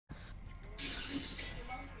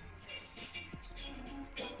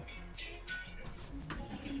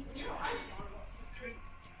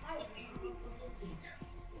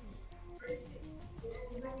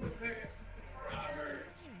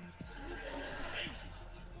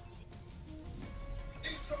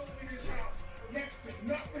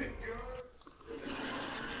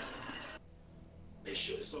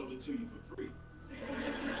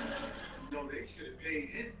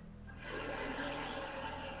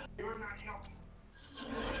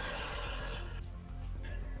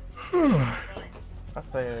I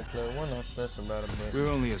say that club, one nothing special about it, but We're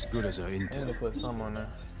only as good as our I need to intel. put some on there.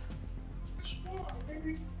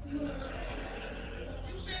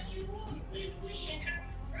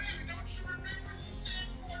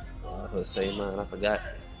 Oh, I was saying mine, I forgot.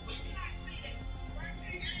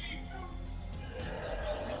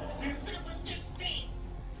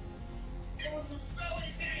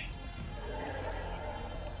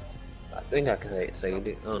 I think I can saved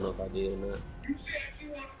it. I don't know if I did or not.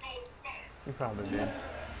 You probably did.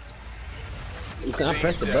 I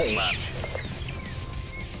pressed the button.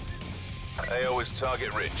 AO is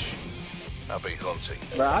target rich. I'll be hunting.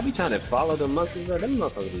 Bro, I be trying to follow the monkeys, bro. Them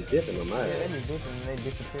motherfuckers be dipping on my Yeah, ass. they be different and they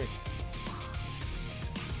disappear.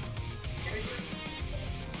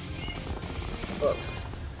 Fuck.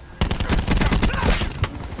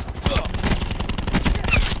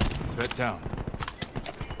 Threat down.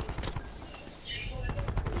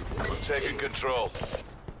 We're taking control.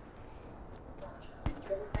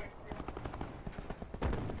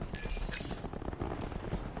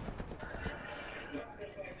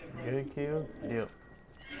 Get a kill, yep.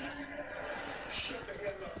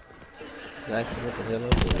 Exactly what the hell I'm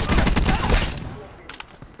doing.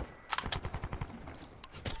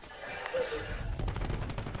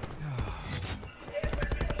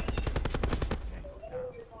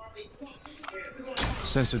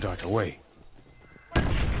 Sensor dart away.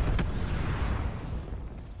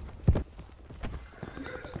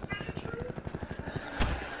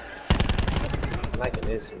 Liking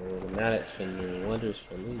this, man. Now that's been doing wonders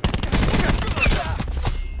for me.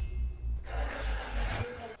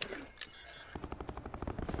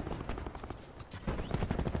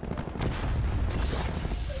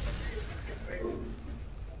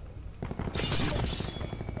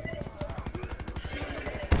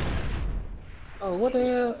 Oh, what the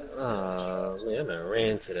hell? Oh, man, I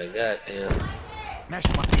ran to the goddamn.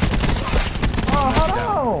 Oh,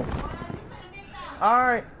 hold on!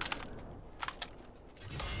 Alright.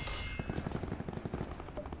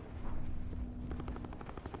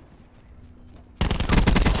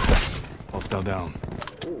 Hostile down.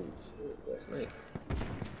 Ooh, shit, that's nice.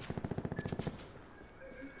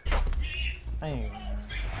 Dang.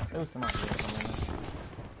 There was somebody else coming in.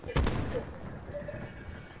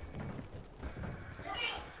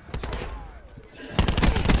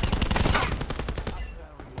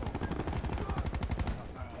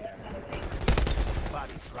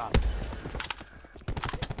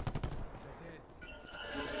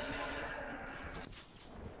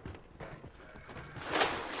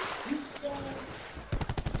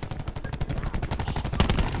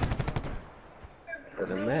 But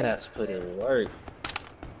the Maddox put in work.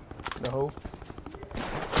 The whole?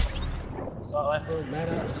 Saw that little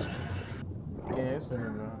Maddox? Yeah, it's in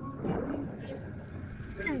the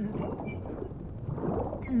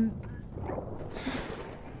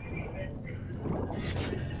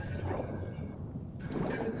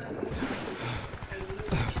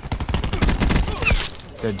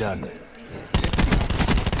They're done.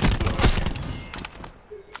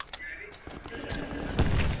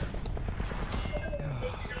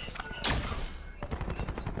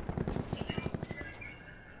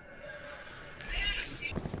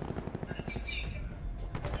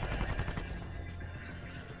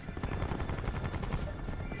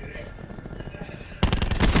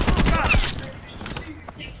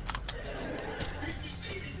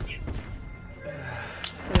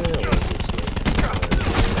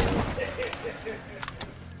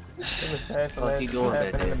 What he doing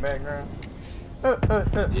back in the there? background?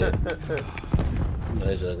 Yeah.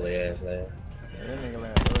 That's ugly ass laugh. Yeah, that nigga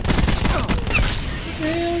laughed. What the hell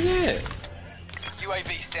is that?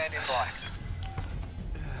 UAV standing by.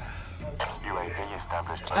 UAV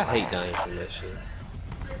established. I hate dying from that shit.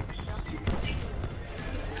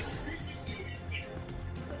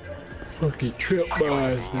 Fucking trip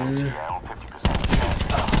bars, man. TL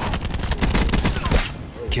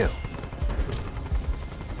 50%. Kill.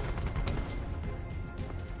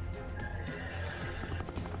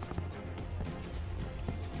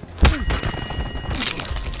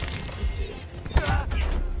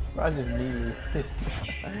 I just need it.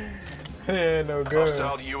 Yeah, no good.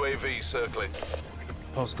 Hostile UAV circling.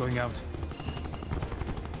 Pulse going out.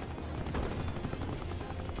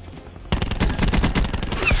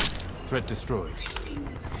 Threat destroyed.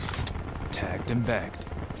 Tagged and bagged.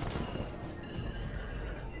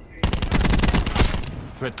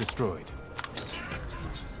 Threat destroyed.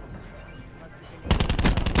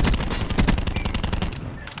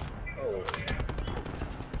 Oh,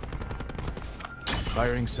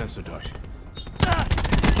 Firing sensor dart.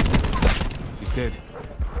 He's dead.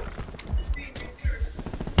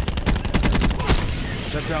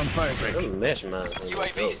 Shut down fire break. I'm mesh mine.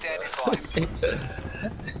 UAV standing by.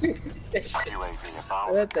 that shit, UAV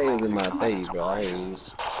about. that thing was in my face, bro. I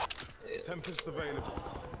ain't. Tempest available.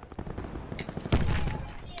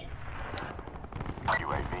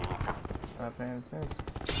 UAV. Not paying attention.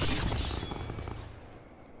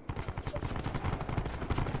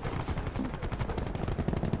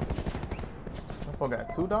 I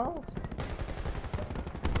got 2 dogs?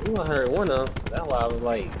 Ooh, I heard one of them. That's why I was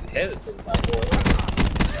like hesitant about going.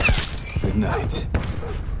 Good night.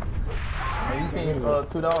 Hey, you seen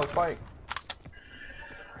 2 dogs fight?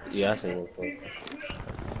 Yeah, I seen one before.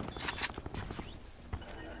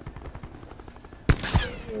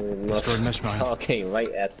 Destroyed mesh mine. Dog came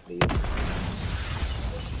right after me.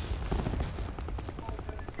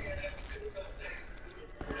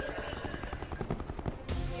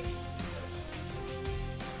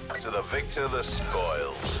 To the victor, the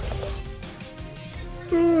spoils.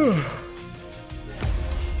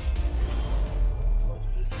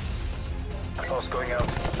 Pulse going out.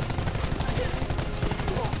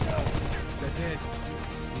 They're dead.